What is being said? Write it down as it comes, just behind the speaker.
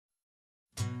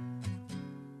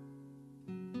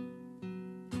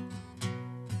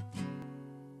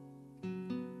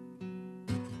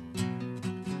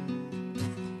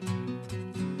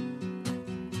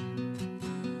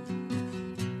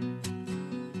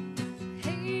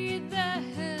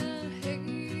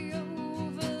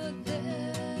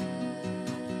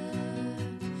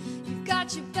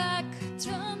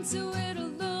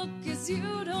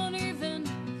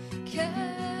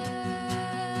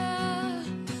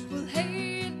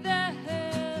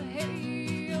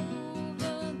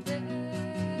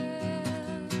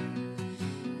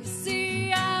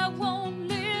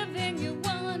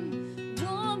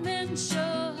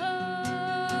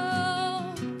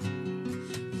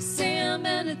I'm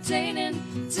entertaining,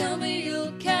 tell me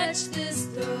you'll catch this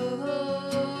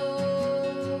though.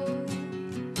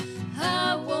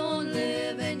 I won't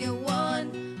live in your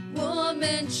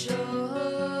one-woman show.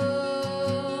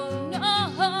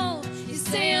 No, you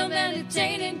say I'm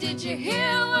entertaining, did you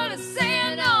hear what I'm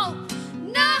saying? No,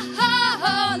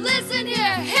 listen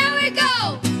here we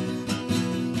go.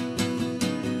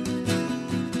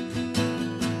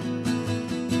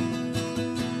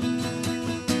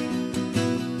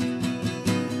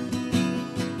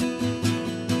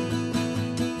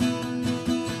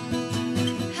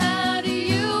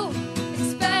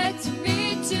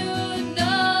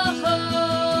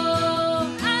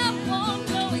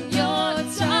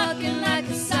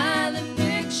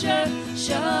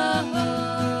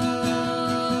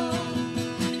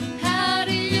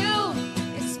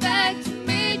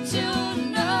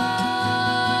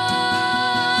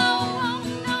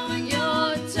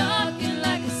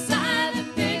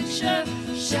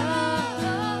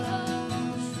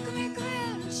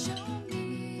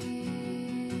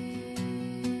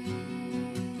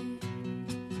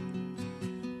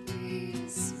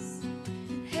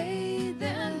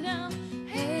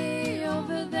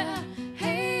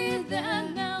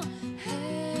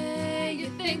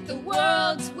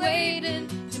 Waiting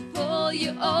to pull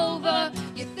you over.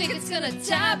 You think it's gonna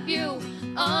tap you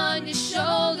on your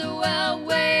shoulder. Well,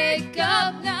 wake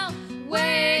up now,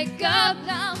 wake up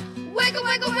now. Wake up,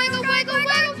 wake up, wake up, wake up,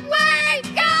 wake up,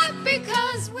 wake up,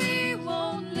 because we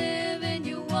won't live in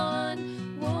your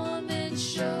one-woman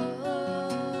show.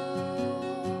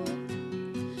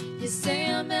 You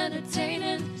say I'm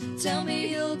entertaining, tell me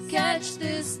you'll catch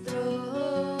this.